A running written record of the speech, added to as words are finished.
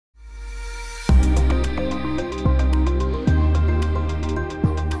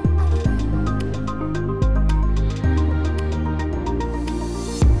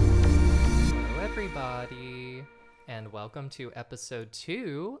welcome to episode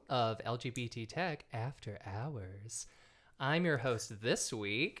 2 of LGBT Tech After Hours. I'm your host this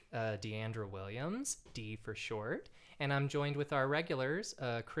week, Deandra Williams, D for short, and I'm joined with our regulars,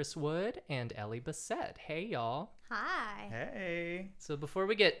 Chris Wood and Ellie Bassett. Hey, y'all. Hi. Hey. So before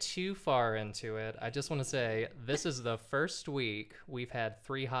we get too far into it, I just want to say this is the first week we've had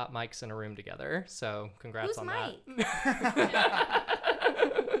 3 hot mics in a room together, so congrats on that.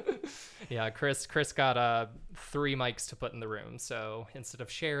 Yeah, Chris got 3 mics to put in the room, so instead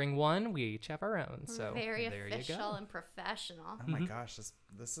of sharing one, we each have our own. So Very there official you go. and professional. Oh my gosh,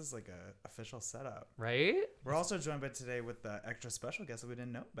 this is like a official setup. Right? We're also joined by today with the extra special guest that we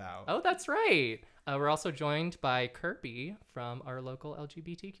didn't know about. Oh, that's right. We're also joined by Kirby from our local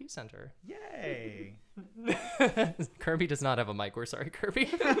LGBTQ center. Yay! Kirby does not have a mic. We're sorry, Kirby.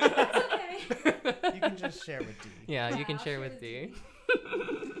 It's okay. You can just share with D. Yeah, you can I'll share with D. D.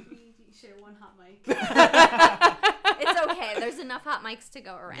 We share one hot mic. It's okay. There's enough hot mics to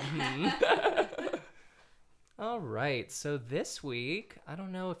go around. All right, so this week, I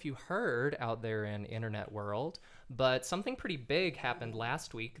don't know if you heard out there in internet world, but something pretty big happened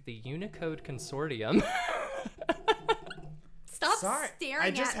last week. The Unicode Consortium. Stop Sorry, staring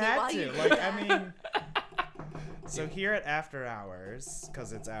I just at me had while to. you Like, I mean, so here at After Hours,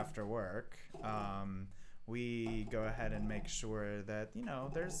 because it's after work, we go ahead and make sure that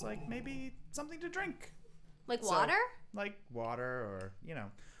there's like maybe something to drink, Like So- water? like water or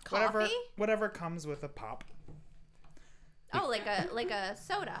Coffee? whatever comes with a pop. Oh, like a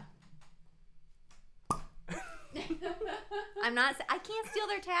soda. I can't steal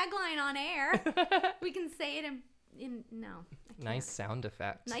their tagline on air. We can say it in no. I can't. Nice sound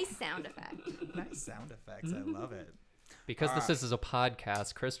effect. Nice sound effect. Nice sound effects. I love it. Because this is a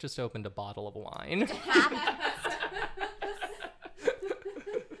podcast, Chris just opened a bottle of wine.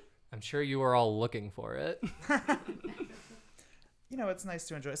 I'm sure you were all looking for it. It's nice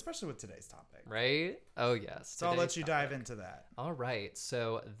to enjoy, especially with today's topic. Right? Oh, yes. So I'll let today's you topic. dive into that. All right.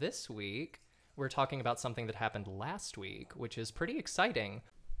 So this week, we're talking about something that happened last week, which is pretty exciting.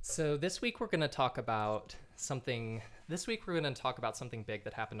 So this week, we're going to talk about something big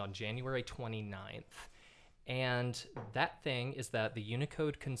that happened on January 29th. And that thing is that the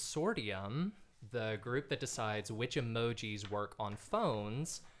Unicode Consortium, the group that decides which emojis work on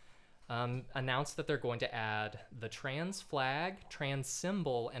phones, announced that they're going to add the trans flag, trans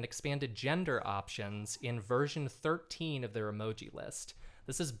symbol, and expanded gender options in version 13 of their emoji list.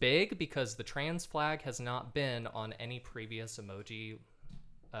 This is big because the trans flag has not been on any previous emoji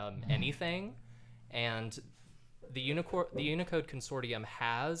anything, and the Unicode Consortium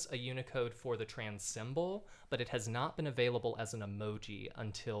has a Unicode for the trans symbol, but it has not been available as an emoji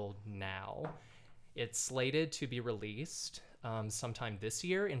until now. It's slated to be released sometime this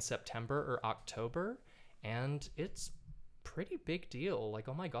year in September or October, and it's pretty big deal. Like,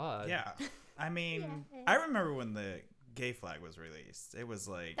 oh my god. Yeah. I mean, Yeah. I remember when the gay flag was released. It was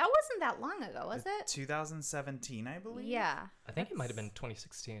like That wasn't that long ago, was it? 2017, I believe. Yeah. I think it might have been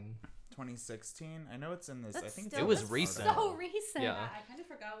 2016. 2016. I know it's in this. I That's think still- It was that's recent. So recent. Yeah. I kind of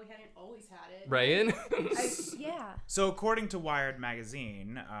forgot we hadn't always had it. Right? Yeah. So according to Wired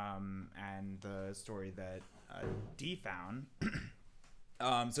magazine, and the story that D found,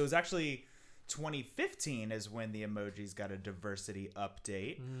 so it was actually 2015 is when the emojis got a diversity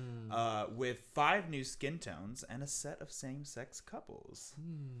update with 5 new skin tones and a set of same-sex couples.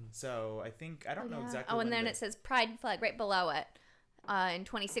 So I don't know exactly. Oh, and when then the- it says pride flag right below it. In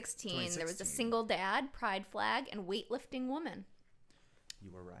 2016, there was a 2016. single dad, pride flag, and weightlifting woman.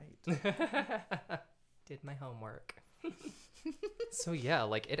 You were right. Did my homework. So yeah,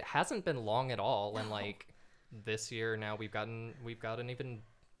 like it hasn't been long at all, and like this year now we've gotten even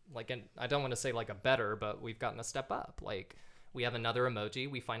like I don't want to say like a better, but we've gotten a step up. Like we have another emoji.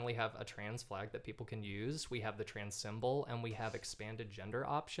 We finally have a trans flag that people can use. We have the trans symbol, and we have expanded gender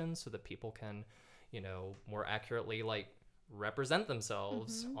options so that people can, more accurately like represent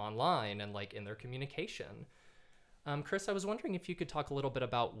themselves online and like in their communication. Chris, I was wondering if you could talk a little bit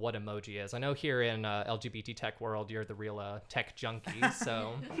about what emoji is. I know here in LGBT tech world, you're the real tech junkie,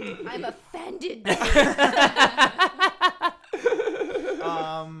 so. I'm offended.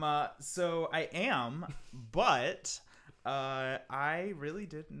 So I am, but I really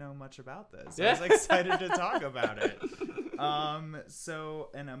didn't know much about this. I was excited to talk about it.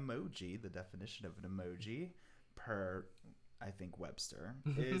 So an emoji, the definition of an emoji per, I think, Webster,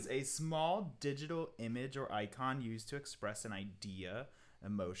 is a small digital image or icon used to express an idea,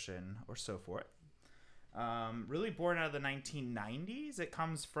 emotion, or so forth. Really born out of the 1990s. It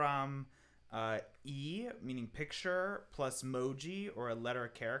comes from E, meaning picture, plus emoji or a letter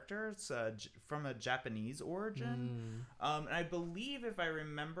of character. It's from a Japanese origin. And I believe, if I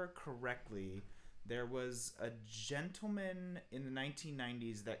remember correctly, there was a gentleman in the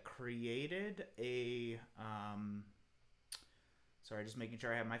 1990s that created a... sorry, just making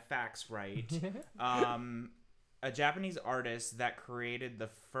sure I have my facts right. A Japanese artist that created the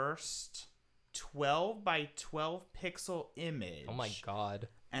first 12 by 12 pixel image. Oh my god.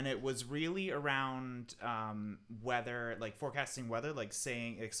 And it was really around weather, like forecasting weather, like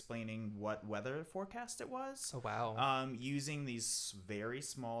explaining what weather forecast it was. Oh wow. Using these very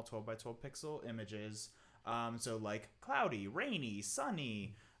small 12 by 12 pixel images. So like cloudy, rainy,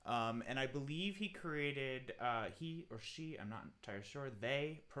 sunny. And I believe he created, he or she, I'm not entirely sure,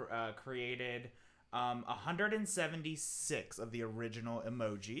 they created 176 of the original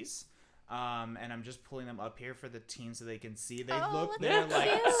emojis. And I'm just pulling them up here for the team so they can see. They're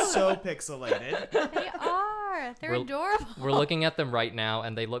like so pixelated. They are. They're adorable. We're looking at them right now,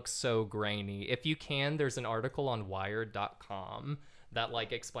 and they look so grainy. If you can, there's an article on Wired.com that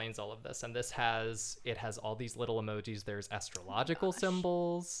like explains all of this, and it has all these little emojis. There's astrological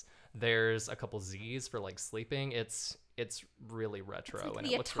symbols. There's a couple Z's for like sleeping. It's really retro, It's like and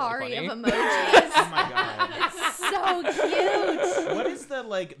the it looks Atari really funny. of emojis. Oh my god. It's so cute. What is the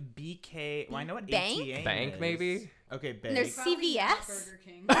like BK? Well, I know what Bank? ATA Bank, is. maybe? Okay, bank. And there's Probably not CVS. Burger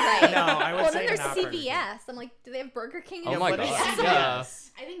King. Right. No, I would well, say then there's not Burger King. CVS. I'm like, do they have Burger King? Oh and my what is god. CVS?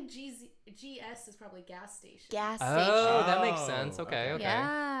 Yeah. I think GS is probably gas station. Gas station. Oh, that makes Oh, sense. Okay, okay. okay.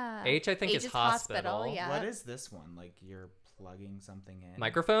 Yeah. H, I think, is hospital. Yeah. What is this one? Like you're plugging something in?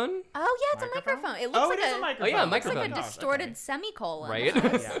 Microphone? Oh yeah, it's Microphone? a microphone. It looks Oh, like it is a a microphone. Oh, yeah, It's like microphone. a Gosh, distorted okay. semicolon. Right?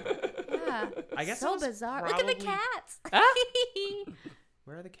 Yeah. Yeah. I guess it so was bizarre. Look at the probably- cats.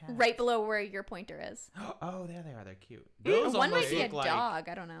 Where are the cats? Right below where your pointer is. Oh, there they are. They're cute. One might almost be a look like- dog.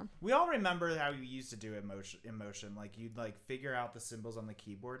 I don't know. We all remember how you used to do emotion. Like you'd like figure out the symbols on the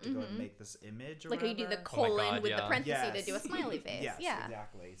keyboard to go and make this image. Or Like you do the whatever. colon God, with the yeah. parenthesis to Yes. do a smiley face. Yes, yeah.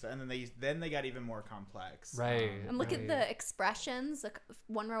 exactly. So and then they got even more complex. Right. And look at Right. the expressions, like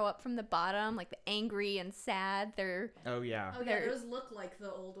one row up from the bottom, like the angry and sad. They're Oh yeah. Oh yeah, They're- those look like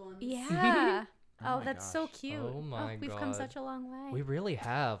the old ones. yeah. Oh oh, my that's so gosh. cute. Oh my we've come God. such a long way. We really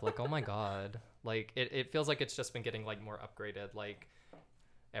have. Like, oh my god. Like, it feels like it's just been getting like more upgraded like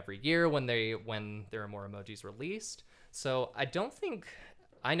every year when there are more emojis released. So I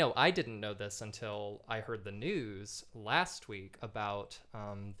know I didn't know this until I heard the news last week about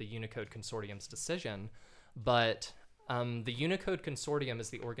the Unicode Consortium's decision, but the Unicode Consortium is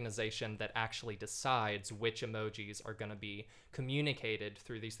the organization that actually decides which emojis are going to be communicated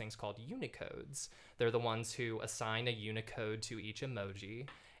through these things called Unicodes. They're the ones who assign a Unicode to each emoji,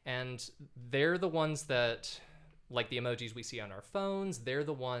 and they're the ones that, like the emojis we see on our phones, they're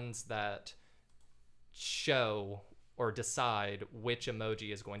the ones that show or decide which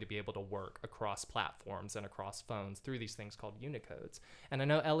emoji is going to be able to work across platforms and across phones through these things called Unicodes. And I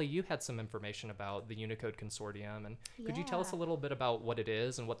know, Ellie, you had some information about the Unicode Consortium, and could you tell us a Yeah. little bit about what it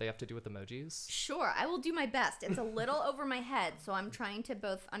is and what they have to do with emojis? Sure, I will do my best. It's a little over my head, so I'm trying to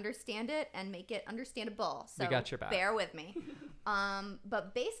both understand it and make it understandable. So We got your back. bear with me.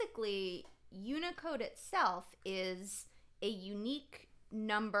 But basically, Unicode itself is a unique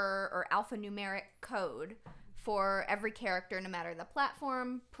number or alphanumeric code for every character, no matter the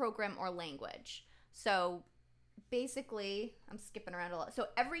platform, program, or language. So basically, I'm skipping around a lot. So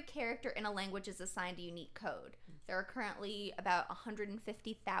every character in a language is assigned a unique code. There are currently about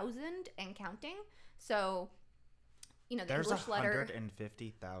 150,000 and counting. So, the There's English letter.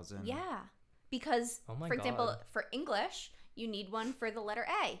 150,000. Yeah. Because, Oh my for example, God. for English, you need one for the letter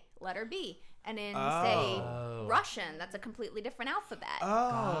A, letter B. And in, Oh. say, Russian, that's a completely different alphabet.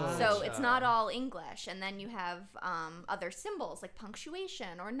 Oh. So it's not all English. And then you have other symbols like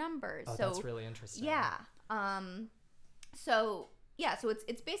punctuation or numbers. Oh, so that's really interesting. yeah. So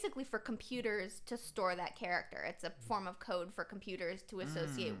it's basically for computers to store that character. It's a form of code for computers to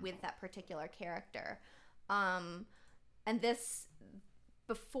associate with that particular character. And this,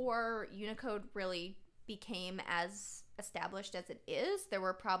 before Unicode really became as established as it is, there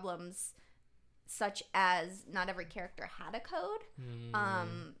were problems such as not every character had a code.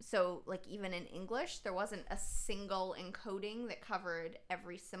 So like even in English, there wasn't a single encoding that covered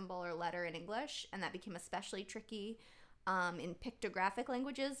every symbol or letter in English, and that became especially tricky in pictographic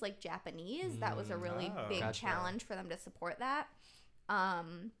languages like Japanese. That was a really big Gotcha. challenge for them to support that.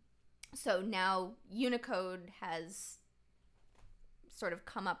 So now Unicode has sort of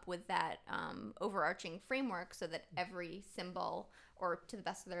come up with that overarching framework so that every symbol, or to the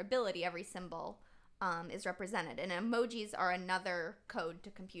best of their ability, every symbol is represented. And emojis are another code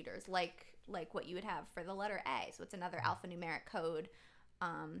to computers, like like what you would have for the letter A. So it's another alphanumeric code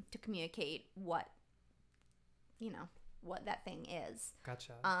to communicate what that thing is.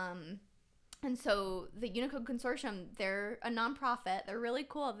 Gotcha. And so the Unicode Consortium, they're a nonprofit. They're really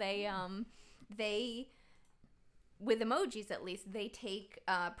cool. They with emojis at least, they take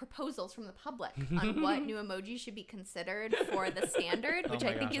proposals from the public on what new emojis should be considered for the standard, which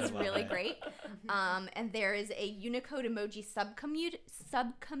I think is really great. And there is a Unicode emoji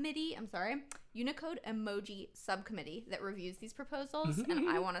subcommittee. Unicode emoji subcommittee that reviews these proposals, and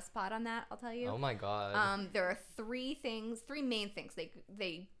I want a spot on that, I'll tell you. Oh my god. There are three main things.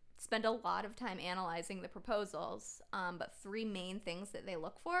 They spend a lot of time analyzing the proposals, but three main things that they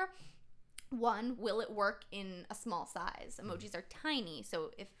look for. One, will it work in a small size? Emojis are tiny,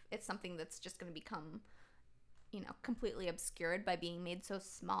 so if it's something that's just going to become, completely obscured by being made so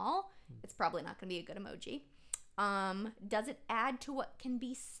small, it's probably not going to be a good emoji. Does it add to what can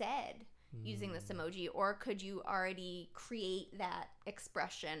be said using this emoji, or could you already create that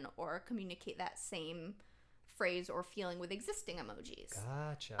expression or communicate that same phrase or feeling with existing emojis?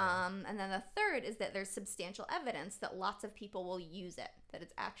 Gotcha. And then the third is that there's substantial evidence that lots of people will use it, that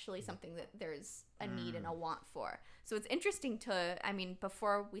it's actually something that there's a need and a want for. So it's interesting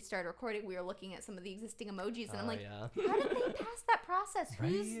before we started recording, we were looking at some of the existing emojis, and I'm like, how did they pass that process? Right?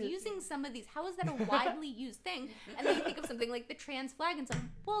 Who's using some of these? How is that a widely used thing? And then you think of something like the trans flag, and it's like,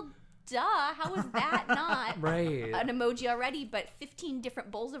 well, duh, how is that not right. an emoji already, but 15 different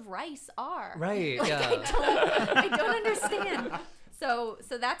bowls of rice are? Right, Like, yeah. I don't understand. So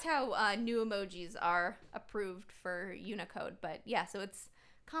that's how new emojis are approved for Unicode. But yeah, so it's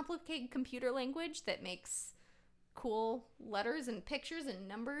complicated computer language that makes cool letters and pictures and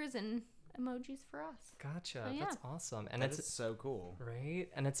numbers and emojis for us. Gotcha. So, yeah. That's awesome. And It's so cool. right.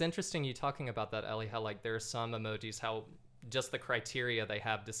 And it's interesting you talking about that, Ellie, how like there are some emojis, how just the criteria they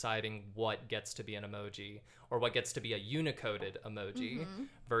have deciding what gets to be an emoji or what gets to be a unicoded emoji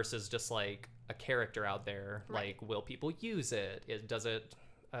versus just like a character out there. Right. Like, will people use it?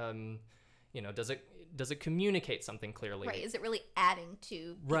 Does it communicate something clearly? Right. Is it really adding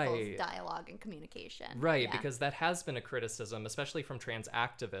to people's dialogue and communication? Right, Yeah. because that has been a criticism, especially from trans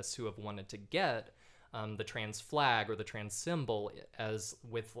activists who have wanted to get the trans flag or the trans symbol as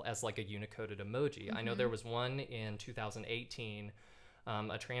like a unicoded emoji. I know there was one in 2018,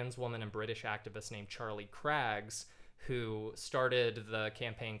 a trans woman and British activist named Charlie Craggs, who started the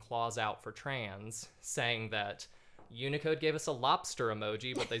campaign Claws Out for Trans, saying that Unicode gave us a lobster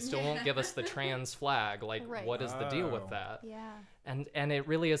emoji, but they still won't give us the trans flag. Like, Right. what is the deal with Oh. that? Yeah. And it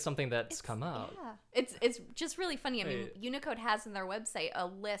really is something that's come up. Yeah. It's just really funny. I mean, Unicode has on their website a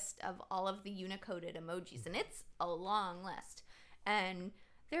list of all of the Unicoded emojis, and it's a long list. And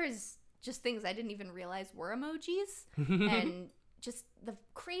there's just things I didn't even realize were emojis, and just the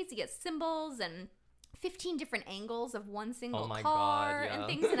craziest symbols and 15 different angles of one single my car God, yeah. and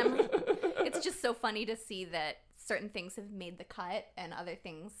things. And I'm like, it's just so funny to see that certain things have made the cut and other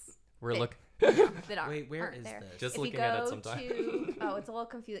things We're that- looking. that aren't, Wait, where aren't is there. this? Just If you looking at it go sometime. it's a little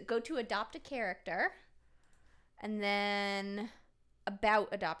confusing. Go to adopt a character, and then about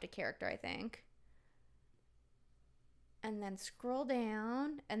adopt a character, I think. And then scroll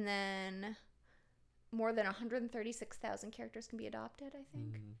down, and then more than 136,000 characters can be adopted, I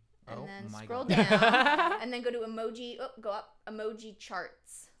think. And Oh then my scroll God. down, and then go to emoji. Go up, emoji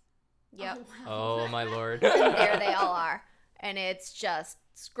charts. Yep. Oh my lord. And there they all are. And it's just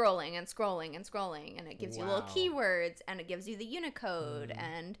scrolling and scrolling and scrolling, and it gives you little Wow. keywords, and it gives you the Unicode.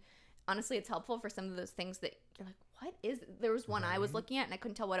 And honestly, it's helpful for some of those things that you're like, what is there was one I was looking at and I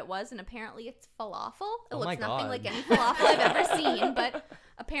couldn't tell what it was, and apparently it's falafel. It Oh my looks nothing God. like any falafel I've ever seen, but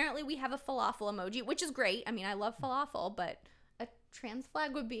apparently we have a falafel emoji, which is great. I mean, I love falafel, but a trans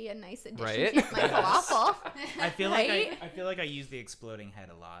flag would be a nice addition Right? to my falafel. I feel Right? like I feel like I use the exploding head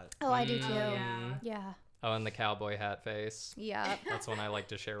a lot. Oh, I do too. yeah. Yeah. Oh, and the cowboy hat face. Yeah. That's one I like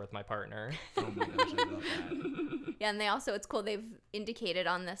to share with my partner. Oh my gosh, I love that. Yeah, and it's cool, they've indicated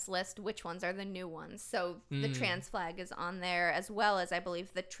on this list which ones are the new ones. So the trans flag is on there, as well as I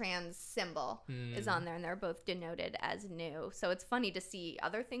believe the trans symbol is on there, and they're both denoted as new. So it's funny to see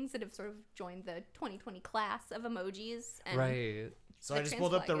other things that have sort of joined the 2020 class of emojis. And Right. So The I just trans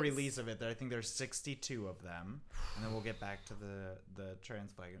pulled up the flag is- release of it. I think there's 62 of them, and then we'll get back to the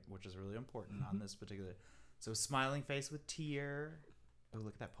trans flag, which is really important on this particular. So smiling face with tear. Oh,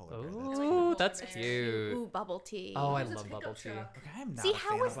 look at that polar bear. That's Oh, cute. that's Bear. cute. Ooh, bubble tea. Oh, I There's a love pickup bubble tea. truck. Okay, I'm not See, a how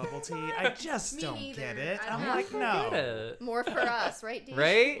fan is of bubble that tea. not- I just Me don't neither. get it. I I'm don't like, Get no. it. More for us, right, Dave?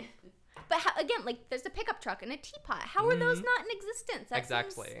 Right? But again, like, there's a pickup truck and a teapot. How are those not in existence? That seems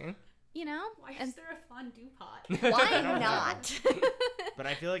Exactly. you know, Why is and there a fondue pot? why I don't not? But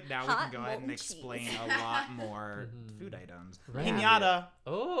I feel like now we Hot can go ahead and molten explain cheese. a lot more Mhm. food items. Right. Pinata.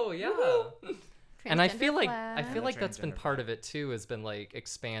 Oh yeah. And I feel Transgender like flag. that's been Transgender part flag. of it too, has been like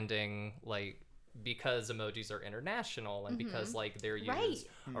expanding, like, because emojis are international and because like they're used Right.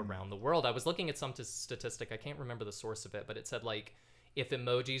 around the world. I was looking at some statistic, I can't remember the source of it, but it said like if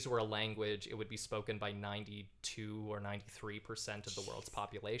emojis were a language, it would be spoken by 92 or 93% of the world's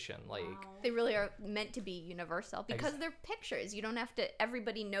population. Like, Wow. They really are meant to be universal because they're pictures. You don't have to.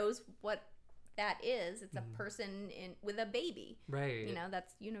 Everybody knows what that is. It's a person with a baby. right. You know,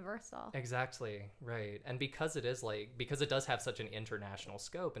 that's universal. Exactly, right. And because it is like, because it does have such an international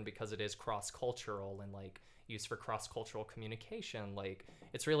scope and because it is cross-cultural and like used for cross-cultural communication, like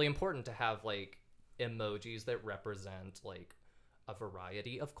it's really important to have like emojis that represent like a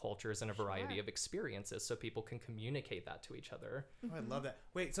variety of cultures and a variety Sure. of experiences so people can communicate that to each other. Oh, I love that.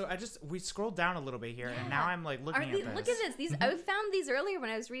 Wait, so we scrolled down a little bit here, and now I'm like looking Aren't at these, this. look at this. These I found these earlier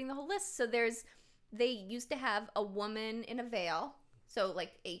when I was reading the whole list. So they used to have a woman in a veil, so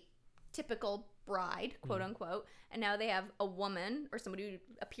like a typical bride, quote unquote, and now they have a woman or somebody who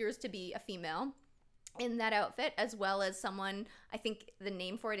appears to be a female in that outfit, as well as someone. I think the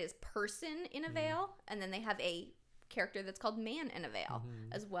name for it is person in a veil, and then they have a character that's called man in a veil,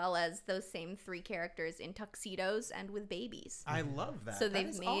 as well as those same three characters in tuxedos and with babies. I love that. So That they've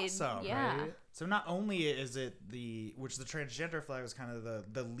is made awesome. yeah. right? So not only is it the transgender flag was kind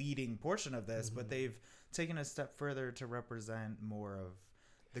of the leading portion of this, but they've taken a step further to represent more of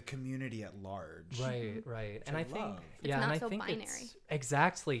the community at large. Right. And I think love. yeah, not and I so think binary. it's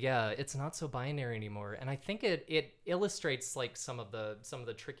exactly, yeah, it's not so binary anymore. And I think it illustrates like some of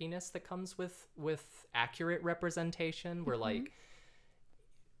the trickiness that comes with accurate representation where like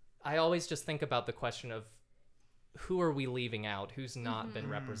I always just think about the question of who are we leaving out, who's not been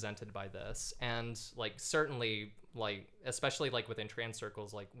represented by this. And like certainly like especially like within trans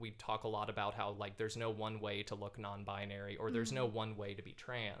circles, like we talk a lot about how like there's no one way to look non-binary or there's no one way to be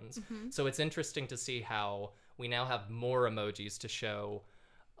trans. So it's interesting to see how we now have more emojis to show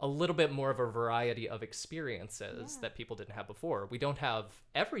a little bit more of a variety of experiences that people didn't have before. We don't have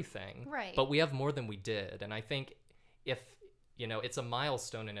everything, Right. but we have more than we did. And I think if you know, it's a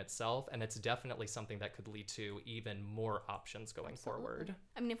milestone in itself, and it's definitely something that could lead to even more options going forward.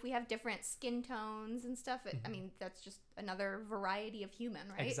 I mean, if we have different skin tones and stuff, I mean, that's just another variety of human,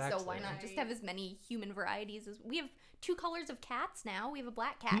 right? So why Exactly. not just have as many human varieties as we have 2 colors of cats now. We have a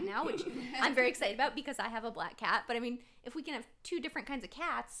black cat now, which I'm very excited about because I have a black cat. But I mean, if we can have 2 different kinds of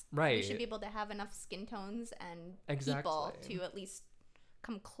cats, we Right. should be able to have enough skin tones and people Exactly. to at least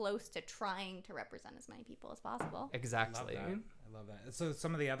come close to trying to represent as many people as possible. Love Exactly. that. I love that. So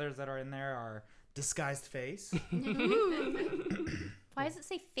some of the others that are in there are disguised face. Why does it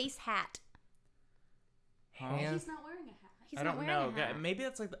say face hat? Hand- He's not wearing a hat. He's I not don't wearing know. a hat. Maybe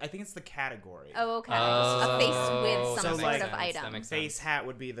it's like I think it's the category. Oh, okay. Oh, A face with So, some like- sort makes of sense. item. That makes Face sense. hat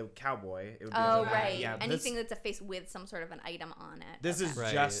would be the cowboy. It would be Oh, the hat. right. Yeah, Anything that's a face with some sort of an item on it. This Okay. is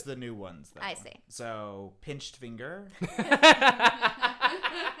Right. just the new ones, though. I see. So pinched finger.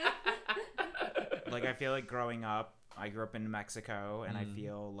 Like I feel like growing up, I grew up in Mexico, and I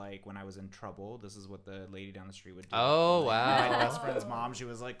feel like when I was in trouble, this is what the lady down the street would do. Oh, My wow. best friend's mom, she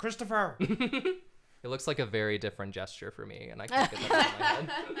was like, Christopher. It looks like a very different gesture for me, and I can't get that out of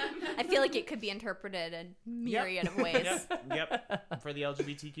my head. I feel like it could be interpreted in myriad of ways. Yep. For the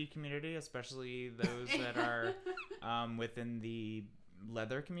LGBTQ community, especially those that are within the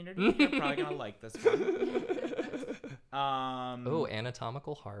leather community, you're probably gonna like this one. Oh,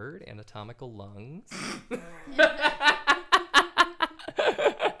 anatomical heart, anatomical lungs.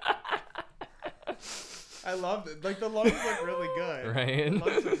 I love it. Like the lungs look really good. Right? The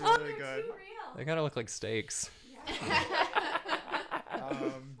lungs look Oh, really good. They kind of look like steaks. We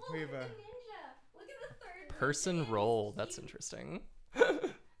have a Person roll. That's interesting. I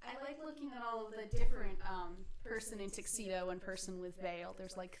like looking at all of the different person in tuxedo and person with veil.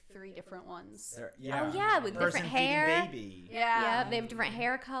 There's like 3 different ones. there- Oh, yeah, with Person different feeding hair. baby. Yeah, they have different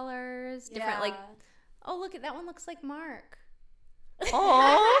hair colors, different like. Yeah. Oh, look at that one. Looks like Mark.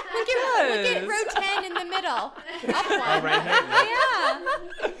 Oh, Look at row 10 in the middle. Up one. right here.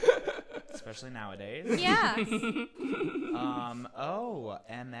 Yeah. Especially nowadays. Yeah.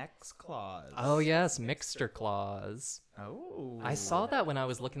 MX claws. Oh yes, mixter claws. Oh. I saw that when I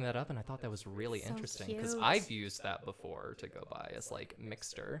was looking that up, and I thought that was really So interesting because cute. I've used that before to go by as like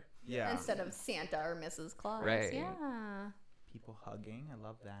mixter. Yeah. Instead of Santa or Mrs. Claus. Right. Yeah. People hugging. I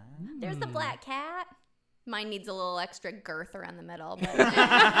love that. There's the black cat. Mine needs a little extra girth around the middle, but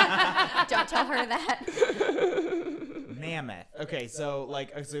don't tell her that. Mammoth. Okay, so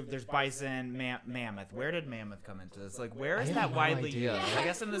like, so there's bison, mammoth. Where did mammoth come into this? Like, where is I that have no widely idea. used? I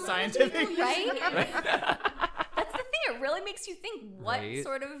guess in the scientific. Right? That's the thing. It really makes you think what Right.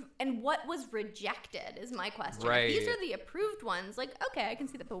 sort of and what was rejected is my question. Right. If these are the approved ones, like okay, I can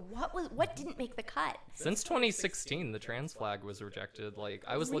see that, but what didn't make the cut? Since 2016, the trans flag was rejected. Like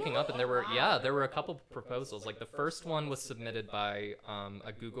I was looking up, and there were a couple proposals. Like the first one was submitted by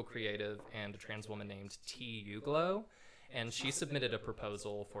a Google creative and a trans woman named T. Uglow, and she submitted a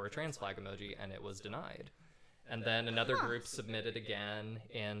proposal for a trans flag emoji, and it was denied. And then another group submitted again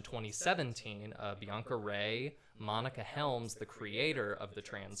in 2017. Bianca Ray, Monica Helms, the creator of the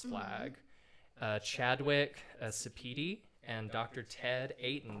trans flag, Chadwick Sapiti, and Dr. Ted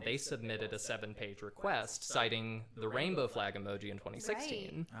Ayton, they submitted a 7-page request citing the rainbow flag emoji in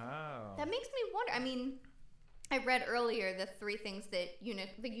 2016. Oh. That makes me wonder. I mean, I read earlier the 3 things that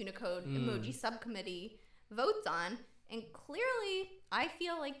the Unicode emoji subcommittee votes on, and clearly I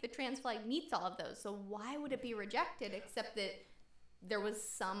feel like the trans flag meets all of those. So why would it be rejected except that there was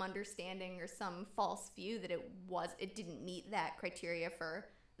some understanding or some false view that it didn't meet that criteria for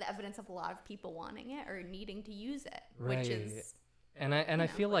the evidence of a lot of people wanting it or needing to use it, which is And I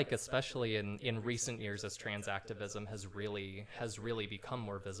feel like especially in recent years as trans activism has really become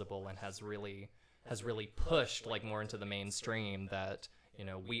more visible and has really pushed like more into the mainstream that, you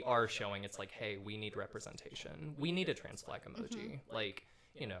know, we are showing it's like, hey, we need representation. We need a trans flag emoji. Like,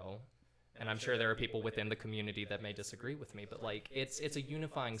 you know, and I'm sure there are people within the community that may disagree with me, but like it's a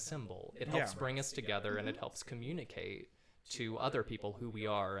unifying symbol. It helps bring us together and it helps communicate to other people who we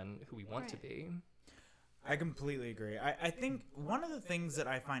are and who we want to be. I completely agree. I think one of the things that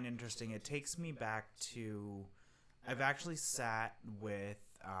I find interesting, it takes me back to, I've actually sat with,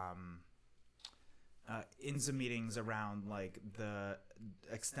 in some meetings around like the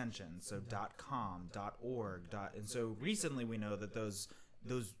extensions, so .com, .org, and so recently we know that those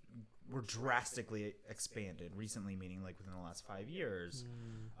were drastically expanded. Recently, meaning like within the last 5 years.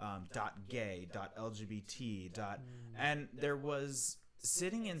 .gay, .lgbt, and there was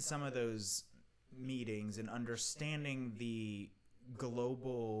sitting in some of those meetings and understanding the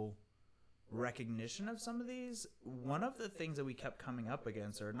global recognition of some of these. One of the things that we kept coming up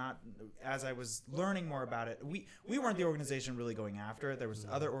against, or not, as I was learning more about it, we weren't the organization really going after it. There was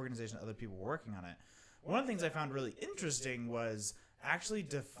other organizations, other people working on it. One of the things I found really interesting was actually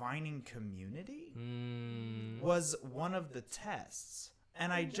defining community was one of the tests.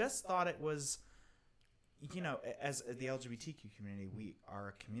 And I just thought it was, you know, as the LGBTQ community, we are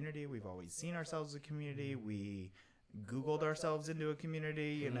a community. We've always seen ourselves as a community. We Googled ourselves into a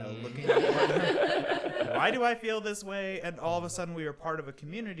community, you know, looking at why do I feel this way? And all of a sudden we were part of a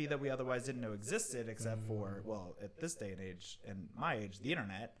community that we otherwise didn't know existed, except for, well, at this day and age, and my age, the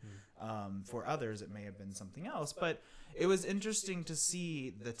internet. For others, it may have been something else. But it was interesting to see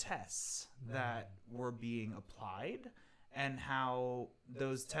the tests that were being applied and how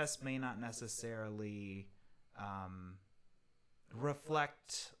those tests may not necessarily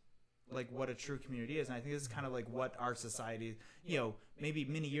reflect like what a true community is. And I think this is kind of like what our society, you know, maybe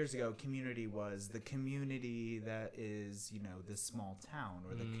many years ago, community was the community that is, you know, this small town,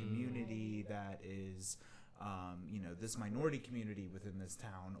 or the community that is, you know, this minority community within this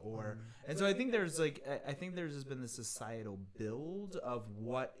town, or, and so I think there's like, I think there's just been this societal build of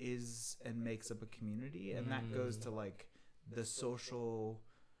what is and makes up a community. And that goes to like the social,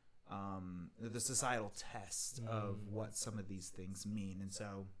 the societal test of what some of these things mean. And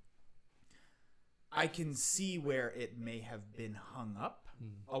so I can see where it may have been hung up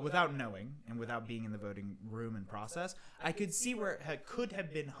without knowing and without being in the voting room and process. I could see where it could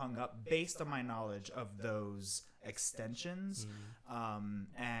have been hung up based on my knowledge of those extensions.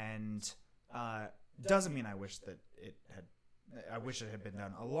 And doesn't mean I wish that I wish it had been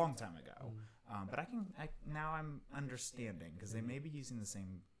done a long time ago. But now I'm understanding, because they may be using the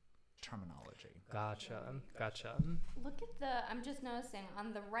same terminology. Gotcha. Look at I'm just noticing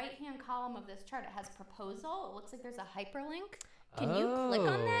on the right-hand column of this chart, it has proposal. It looks like there's a hyperlink. Can you click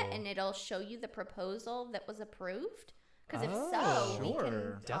on that and it'll show you the proposal that was approved? Because if so, we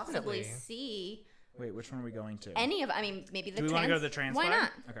can possibly see. Wait, which one are we going to? Any of, I mean, maybe the Do we want to go to the trans Why flag?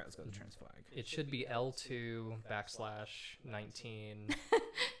 not? Okay, let's go to the trans flag. It should be L2/19.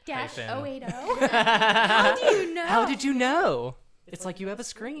 Dash hyphen. 080. How do you know? How did you know? It's like you have a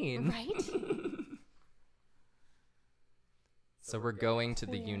screen. Right? So we're going to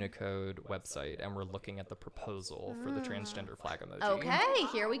the Unicode website and we're looking at the proposal for the transgender flag emoji. Okay,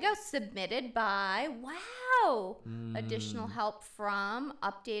 here we go. Submitted by, wow. Additional help from,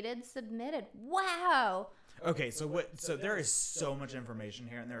 updated, submitted. Wow. Okay, so there is so much information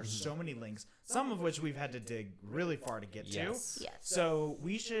here, and there are so many links, some of which we've had to dig really far to get to. Yes. Yes. So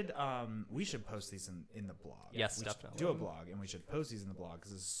we should post these in the blog. Yes, we should definitely. do a blog, and we should post these in the blog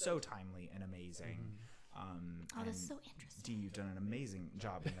because it's so timely and amazing. Oh, that's and so interesting. Dee, you've done an amazing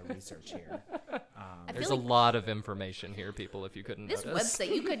job in the research here. I There's feel a like lot of information here, people, if you couldn't this notice.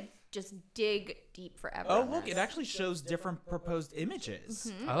 website, you could just dig deep forever. Oh, on look, this. it actually shows different proposed images. Oh, So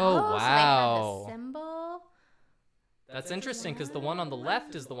they have wow. the symbol. That's interesting because the one on the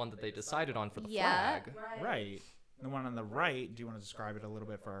left is the one that they decided on for the Yeah. flag. Right. The one on the right, do you want to describe it a little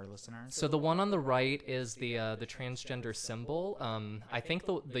bit for our listeners? So the one on the right is the transgender symbol. I think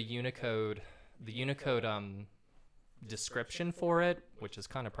the Unicode description for it, which is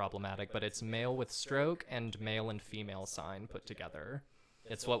kind of problematic, but it's male with stroke and male and female sign put together.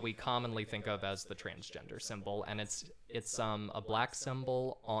 It's what we commonly think of as the transgender symbol, and it's a black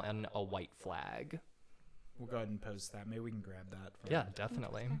symbol on a white flag. We'll go ahead and post that. Maybe we can grab that. From Yeah,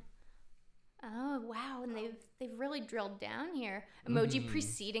 definitely. Oh wow, and they've really drilled down here. Emoji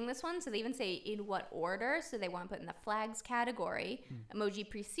preceding this one, so they even say in what order. So they want to put in the flags category. Emoji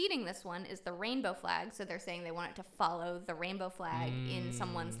preceding this one is the rainbow flag, so they're saying they want it to follow the rainbow flag in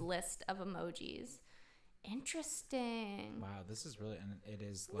someone's list of emojis. Interesting. Wow, this is really, and it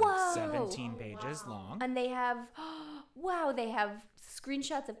is like Whoa. 17 pages long. And they have, wow, they have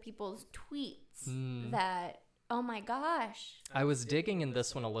screenshots of people's tweets that, oh my gosh. I was digging in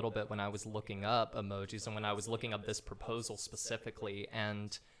this one a little bit when I was looking up emojis and when I was looking up this proposal specifically,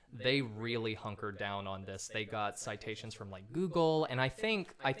 and they really hunkered down on this. They got citations from like Google, and I think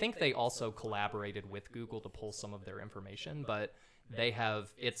they also collaborated with Google to pull some of their information, but they have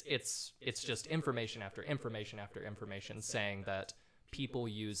it's just information after information after information saying that people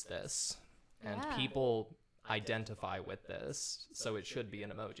use this and Yeah. people identify with this, so it should be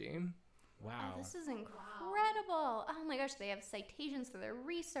an emoji. Wow. Oh, this is incredible. Oh my gosh, they have citations for their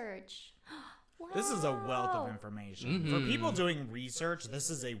research. Wow. This is a wealth of information. For people doing research, this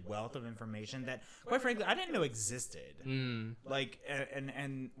is a wealth of information that, quite frankly, I didn't know existed. Like,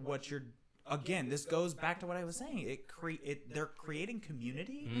 and what you're, again, this goes back to what I was saying. They're creating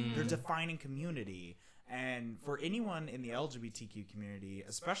community. They're defining community. And for anyone in the LGBTQ community,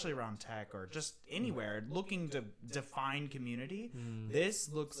 especially around tech or just anywhere looking to define community, this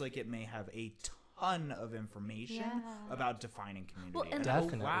looks like it may have a ton of information about defining community. Well, and And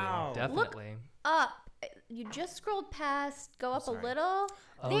Definitely. wow. Definitely. Up. You just scrolled past, go up a Sorry. little.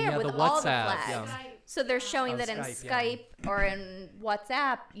 Oh, there yeah, with the all the WhatsApp, flags. yeah. So they're showing Oh, that in Skype, yeah. Skype or in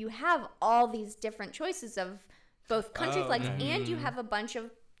WhatsApp, you have all these different choices of both country flags and you have a bunch of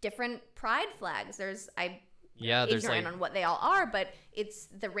different pride flags. There's There's ignorant like on what they all are, but it's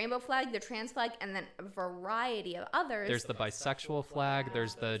the rainbow flag, the trans flag, and then a variety of others. there's the bisexual flag,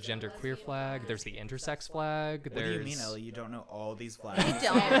 there's the genderqueer flag, there's the intersex flag. What do you mean, Ellie? You don't know all these I flags?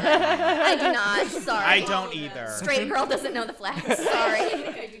 don't. I do not. Sorry. I don't either. Straight girl doesn't know the flags. Sorry. I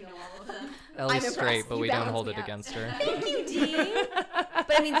think I do know all of them. Ellie's I'm straight, impressed. but You we don't balance hold me it out. against her. Thank you, Dee.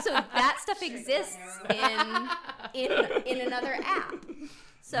 But I mean, so that stuff exists in another app.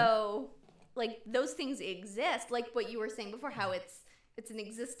 So, like, those things exist. Like what you were saying before, how it's an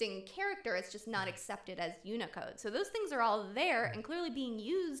existing character. It's just not accepted as Unicode. So those things are all there and clearly being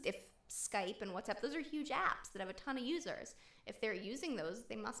used. If Skype and WhatsApp, those are huge apps that have a ton of users. If they're using those,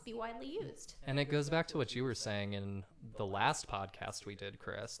 they must be widely used. And it goes back to what you were saying in the last podcast we did,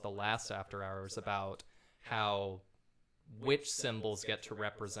 Chris, the last After Hours, about how which symbols get to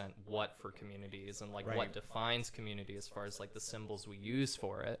represent what for communities and like Right. what defines community as far as like the symbols we use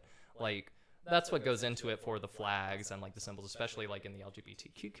for it. Like that's what goes into it for the flags and like the symbols, especially like in the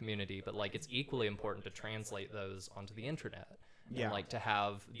LGBTQ community, but like it's equally important to translate those onto the internet. Yeah. And like to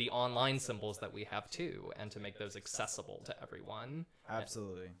have the online symbols that we have too, and to make those accessible to everyone.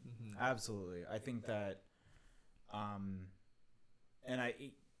 Absolutely. Absolutely. I think that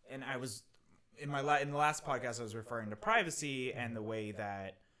and I was in the last podcast I was referring to privacy and the way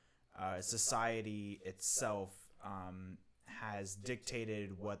that society itself has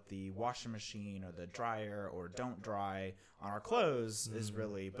dictated what the washing machine or the dryer or don't dry on our clothes is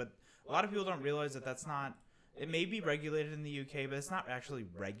really, but a lot of people don't realize that that's not. It may be regulated in the UK, but it's not actually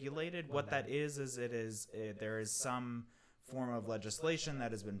regulated. What that is there is some form of legislation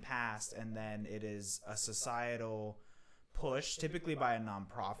that has been passed, and then it is a societal push, typically by a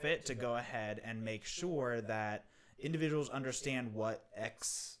nonprofit, to go ahead and make sure that individuals understand what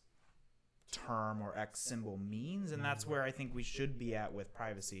X term or X symbol means, and that's where I think we should be at with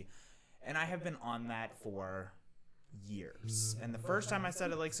privacy. And I have been on that for years. And the first time I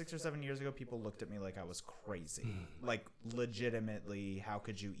said it like 6 or 7 years ago, people looked at me like I was crazy. Like, legitimately, how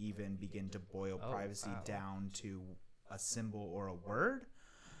could you even begin to boil privacy down to a symbol or a word?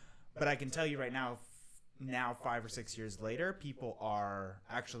 But I can tell you right now, 5 or 6 years later, people are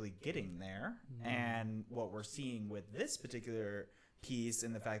actually getting there. And what we're seeing with this particular piece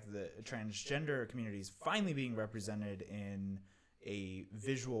and the fact that the transgender community is finally being represented in a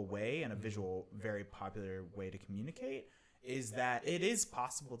visual way and a visual, very popular way to communicate is that it is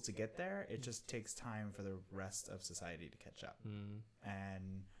possible to get there. It just takes time for the rest of society to catch up.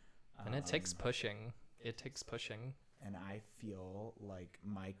 And it takes pushing. It takes pushing. And I feel like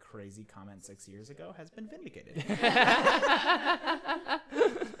my crazy comment 6 years ago has been vindicated.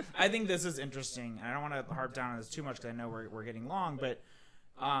 I think this is interesting. I don't want to harp down on this too much because I know we're getting long, but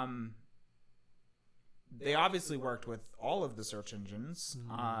they obviously worked with all of the search engines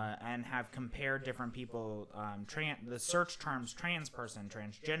and have compared different people, the search terms trans person,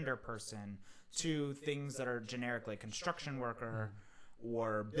 transgender person, to things that are generic like construction worker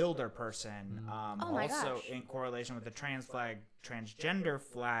or builder person. Also gosh. in correlation with the trans flag, transgender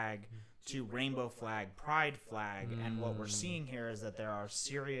flag, to rainbow flag, pride flag. And what we're seeing here is that there are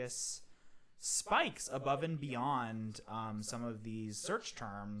serious spikes above and beyond some of these search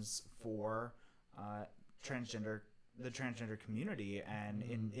terms for the transgender community, and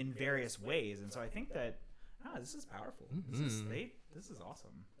in various ways. And so I think that this is powerful. This is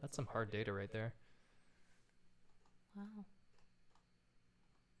awesome. That's some hard data right there. Wow.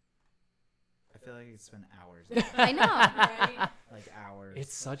 I feel like it's been hours. I know. Right? Like hours.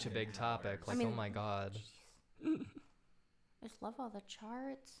 It's such a big topic. Like, I mean- oh my god. I just love all the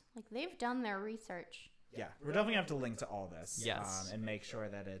charts. Like, they've done their research. Yeah, we're definitely gonna have to link to all this. Yes. And make sure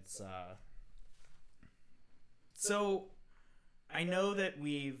that it's. So, I know that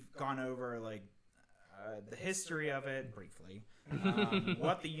we've gone over like the history of it briefly,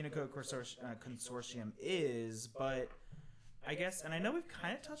 what the Unicode Consortium is, but I guess, and I know we've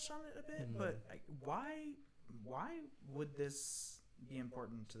kind of touched on it a bit, but why would this be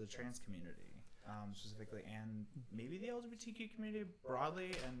important to the trans community? Specifically, and maybe the LGBTQ community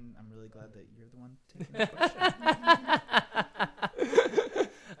broadly, and I'm really glad that you're the one taking the question.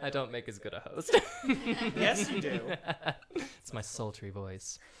 I don't make as good a host. Yes, you do. It's my sultry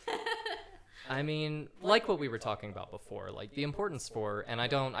voice. I mean, like what we were talking about before, like the importance for, and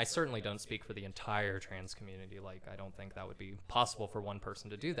I certainly don't speak for the entire trans community. Like, I don't think that would be possible for one person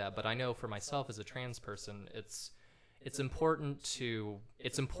to do that. But I know for myself as a trans person, it's important to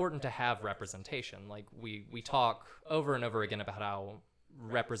have representation. Like we talk over and over again about how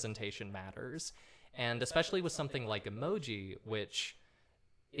representation matters, and especially with something like emoji, which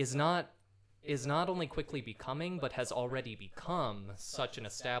is not only quickly becoming, but has already become such an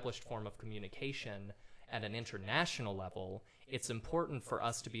established form of communication at an international level. It's important for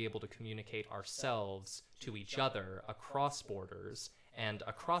us to be able to communicate ourselves to each other across borders and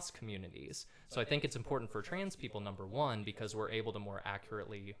across communities. So I think it's important for trans people, number one, because we're able to more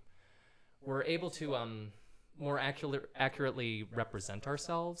accurately represent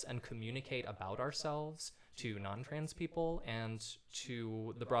ourselves and communicate about ourselves to non-trans people and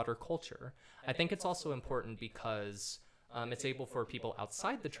to the broader culture. I think it's also important because it's able for people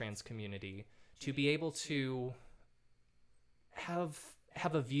outside the trans community to be able to have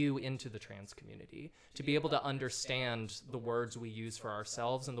a view into the trans community, to be able to understand the words we use for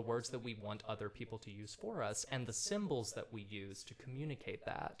ourselves and the words that we want other people to use for us and the symbols that we use to communicate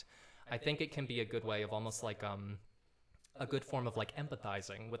that. I think it can be a good way of almost like a good form of like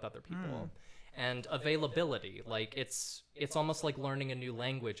empathizing with other people. And availability, like it's almost like learning a new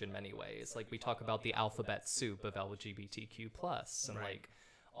language in many ways. Like we talk about the alphabet soup of LGBTQ+, and like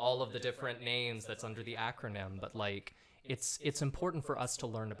all of the different names that's under the acronym, but like it's important for us to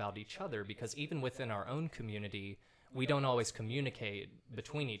learn about each other, because even within our own community, we don't always communicate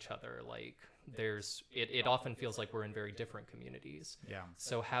between each other. Like it often feels like we're in very different communities. Yeah.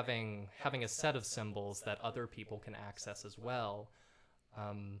 So having a set of symbols that other people can access as well,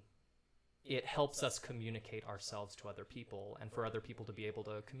 it helps us communicate ourselves to other people and for other people to be able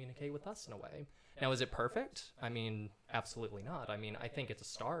to communicate with us in a way. Now, is it perfect? I mean, absolutely not. I mean, I think it's a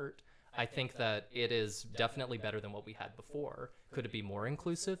start. I think that it is definitely better than what we had before. Could it be more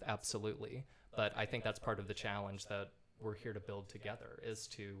inclusive? Absolutely. But I think that's part of the challenge that we're here to build together, is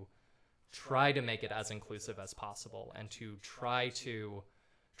to try to make it as inclusive as possible and to try to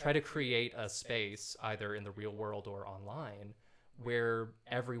create a space either in the real world or online where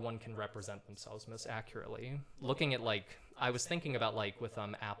everyone can represent themselves most accurately. Looking at like, I was thinking about like with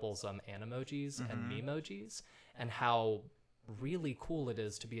Apple's Animojis and Memojis, and how really cool it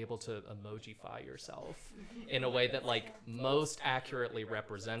is to be able to emojify yourself in a way that like most accurately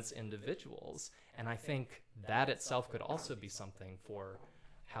represents individuals. And I think that itself could also be something for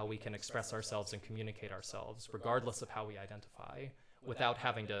how we can express ourselves and communicate ourselves, regardless of how we identify, without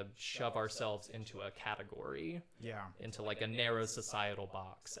having to shove ourselves into a category, into like a narrow societal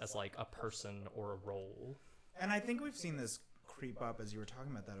box as like a person or a role. And I think we've seen this creep up, as you were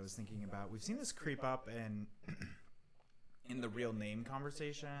talking about that, I was thinking about, we've seen this creep up in the real name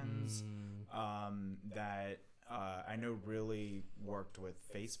conversations that I know really worked with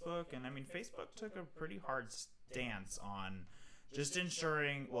Facebook. And I mean, Facebook took a pretty hard stance on just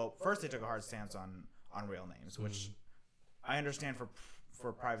ensuring, well, first they took a hard stance on real names, which I understand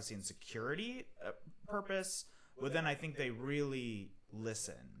for privacy and security purpose, but then I think they really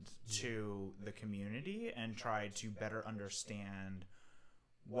listened to the community and tried to better understand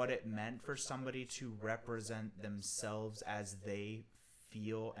what it meant for somebody to represent themselves as they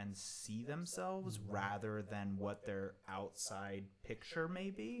feel and see themselves rather than what their outside picture may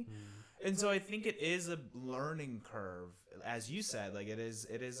be. And so I think it is a learning curve, as you said. Like it is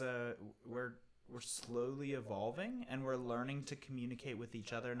we're slowly evolving, and we're learning to communicate with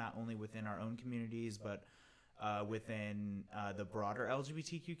each other, not only within our own communities, but within the broader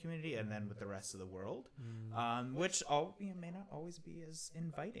LGBTQ community, and then with the rest of the world, which may not always be as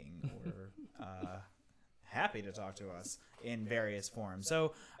inviting or happy to talk to us in various forms.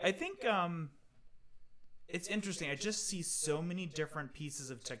 So I think it's interesting. I just see so many different pieces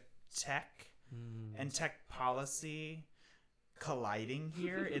of tech and tech policy colliding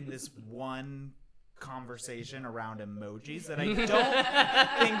here in this one conversation around emojis that I don't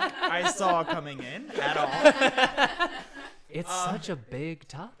think I saw coming in at all. It's such a big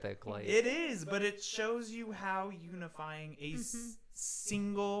topic. Like it is, but it shows you how unifying a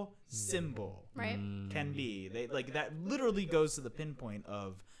single symbol can be. They like that literally goes to the pinpoint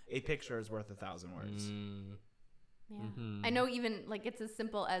of a picture is worth 1,000 words. Yeah. I know even like it's as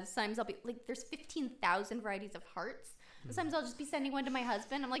simple as sometimes I'll be like, there's 15,000 varieties of hearts. Sometimes I'll just be sending one to my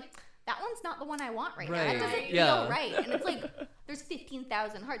husband. I'm like, that one's not the one I want right now. That doesn't feel right. And it's like, there's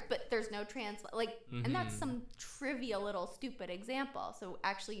 15,000 hearts, but there's no and that's some trivial little stupid example. So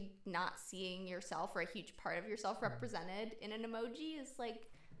actually not seeing yourself or a huge part of yourself represented in an emoji is like,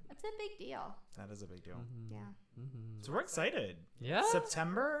 that's a big deal. That is a big deal. Yeah. So we're excited. Yeah.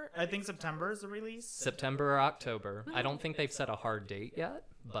 September? I think September is the release. September or October. I don't think they've set a hard date yet,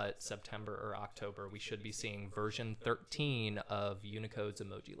 but September or October, we should be seeing version 13 of Unicode's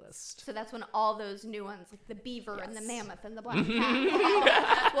emoji list. So that's when all those new ones, like the beaver and the mammoth and the black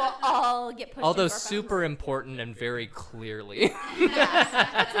cat, will all get pushed. All into those our super phones. important and very clearly. Yes.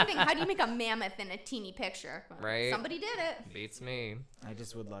 That's the thing. How do you make a mammoth in a teeny picture? Well, Right. Somebody did it. Beats me. I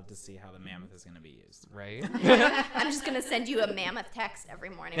just would love to see how the mammoth is going to be used. Right? I'm just gonna send you a mammoth text every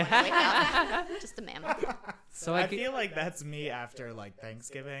morning when I wake up. Just a mammoth. So I feel like that's me after like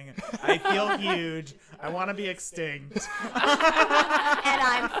Thanksgiving. I feel huge. I want to be extinct. And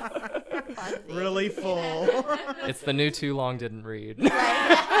I'm fuzzy. Really full. it's the new Too Long Didn't Read.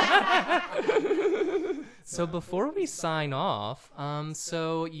 So before we sign off,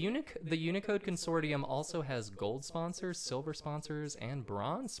 so the Unicode Consortium also has gold sponsors, silver sponsors, and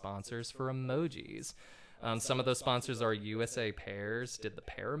bronze sponsors for emojis. Some of those sponsors are USA Pears did the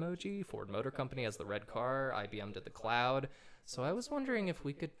pear emoji, Ford Motor Company has the red car, IBM did the cloud. So I was wondering if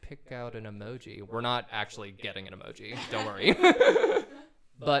we could pick out an emoji. We're not actually getting an emoji, don't worry.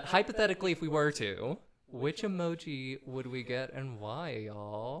 But hypothetically, if we were to, which emoji would we get and why,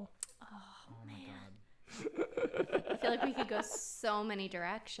 y'all? I feel like we could go so many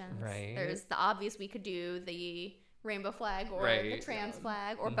directions. Right. There's the obvious, we could do the rainbow flag or the trans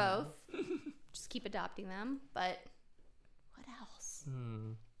flag or both. Just keep adopting them. But what else?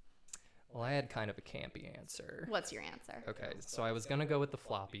 Well, I had kind of a campy answer. What's your answer? Okay, so I was going to go with the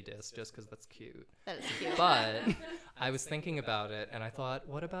floppy disk just because that's cute. That is cute. But I was thinking about it and I thought,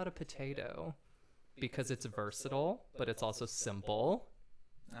 what about a potato? Because it's versatile, but it's also simple.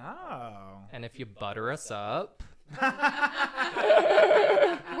 Oh. And if you butter us up...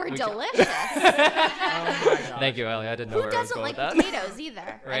 We're delicious. Oh my God. Thank you, Ellie. I didn't know Who where I was doesn't going like with that. potatoes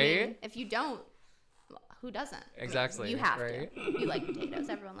either? I Right? mean, if you don't, who doesn't? Exactly. You have right? to. You like potatoes.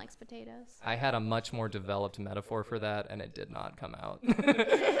 Everyone likes potatoes. I had a much more developed metaphor for that, and it did not come out.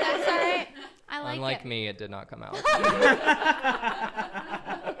 That's all right. I like Unlike it. me, it did not come out.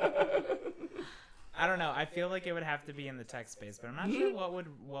 I don't know. I feel like it would have to be in the tech space, but I'm not sure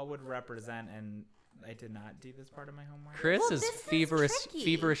what would represent and did not do this part of my homework. Chris Well, is this is tricky.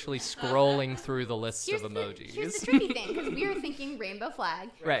 feverishly scrolling through the list Here's of emojis. here's the tricky thing, because we are thinking rainbow flag.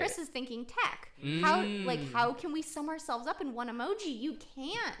 Right. Chris is thinking tech. How can we sum ourselves up in one emoji? You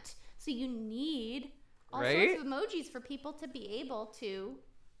can't. So you need all Right? sorts of emojis for people to be able to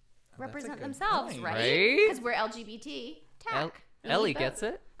a represent good themselves, point. right? Right? Because we're LGBT tech. We Ellie need both. gets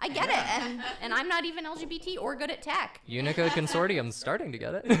it. I get it, and I'm not even LGBT or good at tech. Unicode Consortium's starting to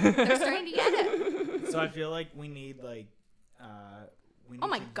get it. They're starting to get it. So I feel like we need we need Oh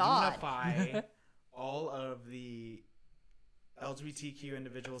my to God. unify all of the LGBTQ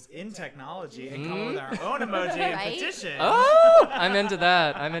individuals in technology and come up with our own emoji and Right? petition. Oh, I'm into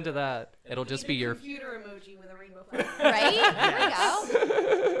that. It'll just be your. computer emoji with a rainbow flag. Right?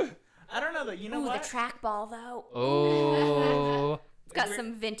 There we go. I don't know though. You know Ooh, what? the trackball though. Oh. It's got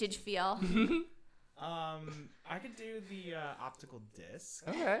some vintage feel. I could do the optical disc.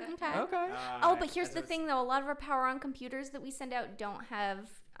 Okay. Okay. Okay. Oh, but here's as the I was- thing though. A lot of our power on computers that we send out don't have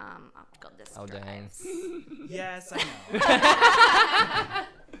optical disc Oh, dang. drives. Yes, I know.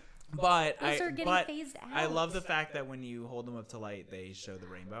 But Those are getting phased out. I love the fact that when you hold them up to light, they show the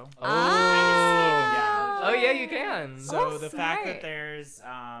rainbow. Oh. Yeah. Oh yeah, you can. So Oh, the fact smart. that there's,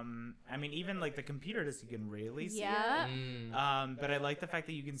 I mean, even like the computer disc, you can really see Yeah. Mm. it. But I like the fact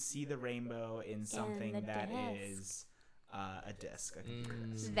that you can see the rainbow in something the that disc. is a disc, a computer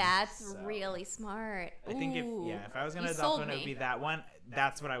disc. That's So, really smart. I think Ooh. if I was gonna You adopt sold one, it would me. be that one.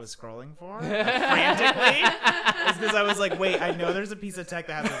 That's what I was scrolling for frantically. It's because I was like, wait, I know there's a piece of tech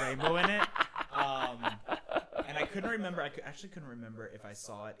that has a rainbow in it. And I couldn't remember. Actually couldn't remember if I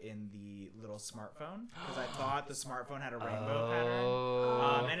saw it in the little smartphone because I thought the smartphone had a rainbow Oh.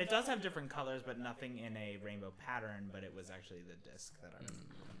 pattern. And it does have different colors, but nothing in a rainbow pattern. But it was actually the disc that I was.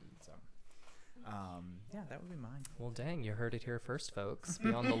 So, yeah, that would be mine. Well, dang, you heard it here first, folks.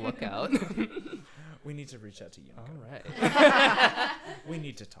 Be on the lookout. We need to reach out to you. All right. We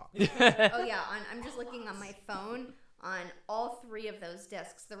need to talk. Oh yeah, I'm just looking on my phone. On all three of those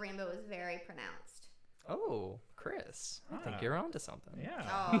discs, the rainbow is very pronounced. Oh, Chris, I think Ah. you're onto something. Yeah.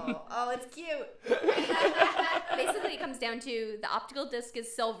 Oh, it's cute. Basically, it comes down to the optical disc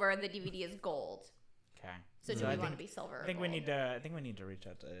is silver, the DVD is gold. Okay. So do I we want to think- be silver? Or I think we gold? need to. I think we need to reach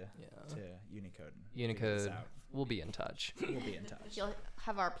out to Yeah. Unicode. and figure this Unicode, out. we'll be in touch. We'll be in touch. You'll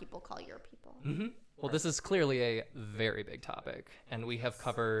have our people call your people. Well, this is clearly a very big topic, and we have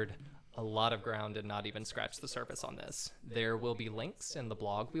covered a lot of ground and not even scratched the surface on this. There will be links in the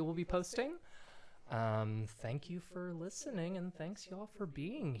blog we will be posting. Thank you for listening, and thanks y'all for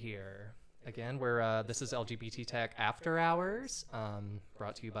being here. Again, this is LGBT Tech After Hours,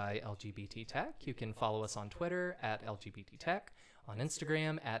 brought to you by LGBT Tech. You can follow us on Twitter at LGBT Tech, on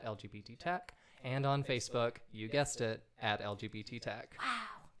Instagram at LGBT Tech, and on Facebook, you guessed it, at LGBT Tech. Wow.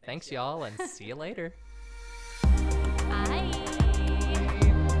 Thanks, y'all, and see you later.